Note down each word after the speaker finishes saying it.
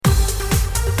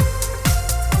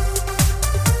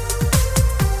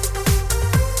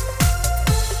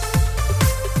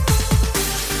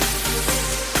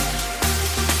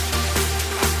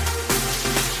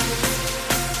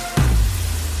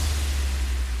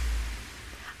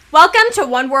Welcome to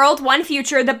One World, One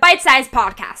Future, the bite-sized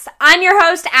podcast. I'm your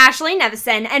host, Ashley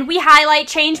Nevison, and we highlight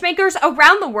changemakers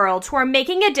around the world who are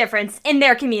making a difference in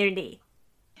their community.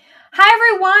 Hi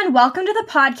everyone, welcome to the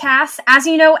podcast. As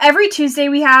you know, every Tuesday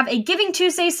we have a Giving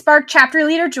Tuesday Spark chapter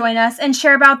leader join us and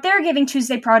share about their Giving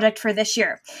Tuesday project for this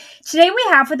year. Today we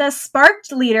have with us Spark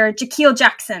leader Jaquil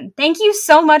Jackson. Thank you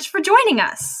so much for joining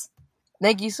us.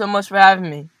 Thank you so much for having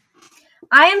me.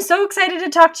 I am so excited to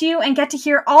talk to you and get to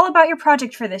hear all about your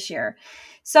project for this year.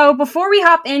 So before we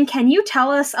hop in, can you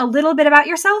tell us a little bit about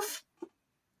yourself?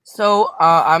 So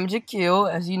I'm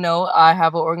Jaquil. As you know, I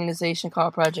have an organization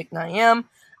called Project 9am.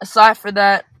 Aside for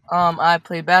that, I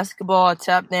play basketball, I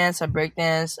tap dance, I break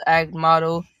dance, act,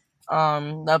 model.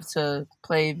 Love to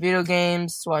play video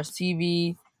games, watch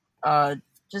TV,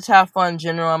 just have fun in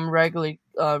general. I'm a regular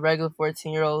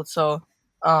 14-year-old, so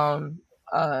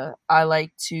I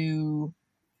like to,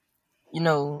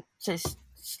 just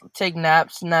take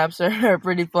naps. Naps are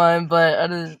pretty fun, but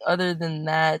other than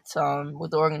that,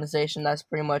 with the organization, that's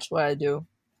pretty much what I do.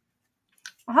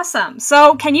 Awesome.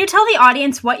 So can you tell the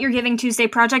audience what your Giving Tuesday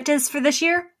project is for this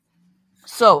year?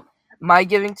 So my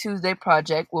Giving Tuesday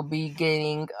project will be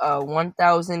getting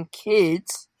 1,000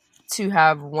 kids to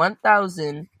have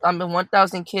 1,000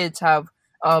 kids have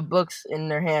books in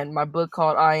their hand. My book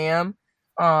called I Am,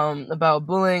 about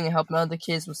bullying and helping other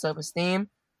kids with self-esteem.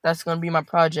 That's going to be my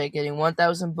project, getting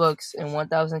 1,000 books in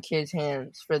 1,000 kids'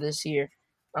 hands for this year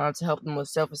to help them with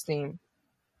self-esteem.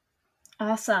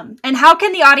 Awesome. And how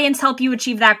can the audience help you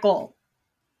achieve that goal?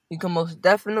 You can most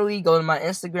definitely go to my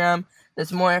Instagram.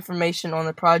 There's more information on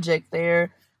the project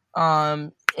there.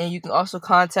 And you can also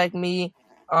contact me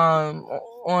on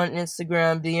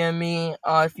Instagram, DM me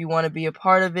if you want to be a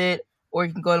part of it. Or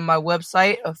you can go to my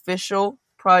website,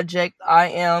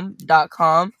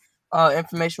 officialprojectim.com.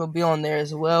 Information will be on there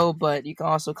as well, but you can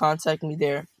also contact me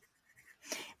there.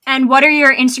 And what are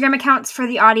your Instagram accounts for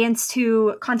the audience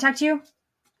to contact you?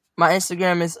 My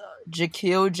Instagram is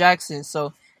Jaquil Jackson,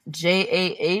 so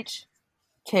Jahkil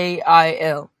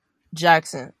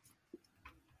Jackson.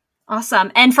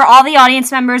 Awesome. And for all the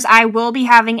audience members, I will be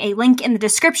having a link in the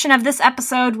description of this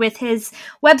episode with his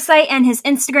website and his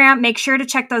Instagram. Make sure to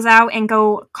check those out and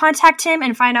go contact him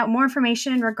and find out more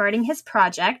information regarding his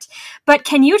project. But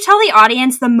can you tell the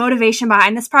audience the motivation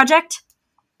behind this project?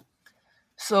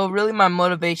 So really my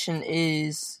motivation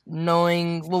is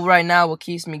right now what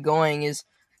keeps me going is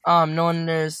knowing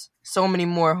there's so many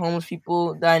more homeless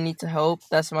people that I need to help.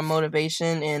 That's my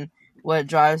motivation and what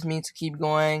drives me to keep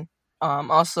going.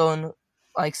 Also,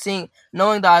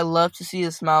 knowing that I love to see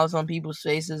the smiles on people's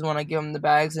faces when I give them the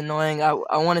bags, and knowing I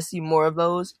want to see more of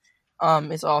those,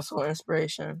 it's also an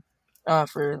inspiration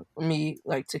for me,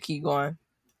 to keep going.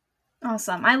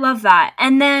 Awesome. I love that.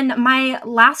 And then my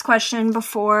last question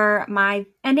before my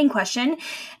ending question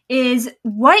is,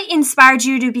 what inspired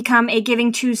you to become a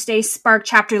Giving Tuesday Spark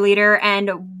chapter leader, and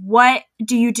what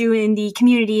do you do in the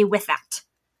community with that?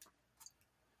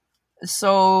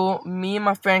 So me and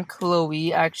my friend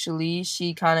Chloe, actually,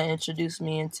 she kind of introduced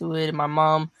me into it. My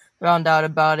mom found out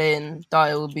about it and thought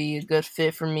it would be a good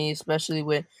fit for me, especially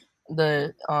with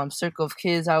the circle of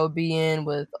kids I would be in,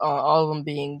 with all of them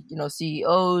being,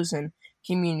 CEOs and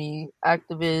community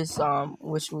activists,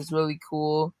 which was really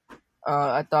cool.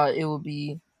 I thought it would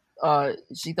be,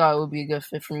 she thought it would be a good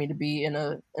fit for me to be in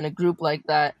a group like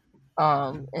that,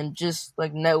 and just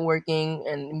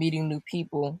networking and meeting new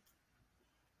people.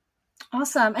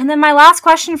 Awesome. And then my last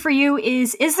question for you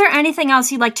is there anything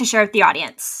else you'd like to share with the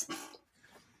audience?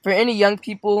 For any young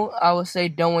people, I would say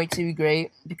don't wait to be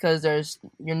great, because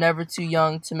you're never too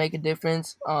young to make a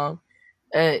difference.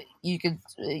 You could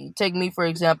take me, for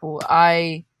example.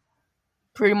 I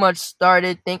pretty much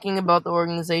started thinking about the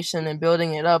organization and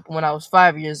building it up when I was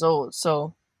 5 years old.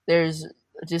 So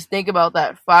just think about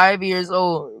that, 5 years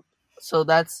old. So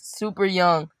that's super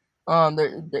young.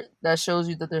 That shows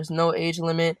you that there's no age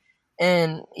limit.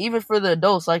 And even for the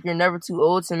adults, you're never too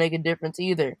old to make a difference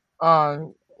either.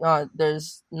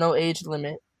 There's no age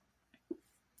limit.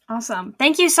 Awesome.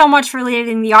 Thank you so much for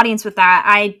leading the audience with that.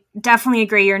 I definitely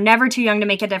agree. You're never too young to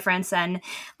make a difference. And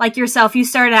like yourself, you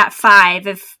started at 5.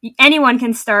 If anyone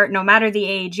can start, no matter the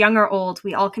age, young or old,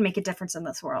 we all can make a difference in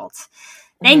this world.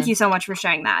 Thank you so much for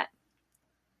sharing that.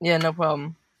 Yeah, no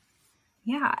problem.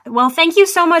 Yeah. Well, thank you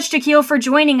so much, Jaquil, for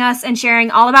joining us and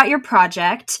sharing all about your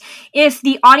project. If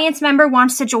the audience member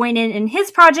wants to join in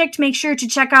his project, make sure to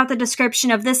check out the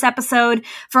description of this episode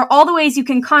for all the ways you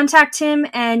can contact him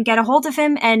and get a hold of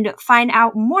him and find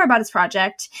out more about his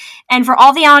project. And for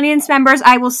all the audience members,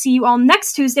 I will see you all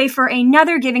next Tuesday for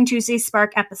another Giving Tuesday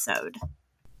Spark episode.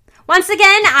 Once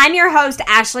again, I'm your host,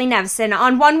 Ashley Nevison,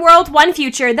 on One World, One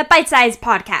Future, the Bite Size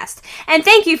Podcast. And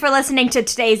thank you for listening to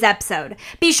today's episode.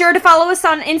 Be sure to follow us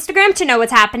on Instagram to know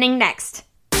what's happening next.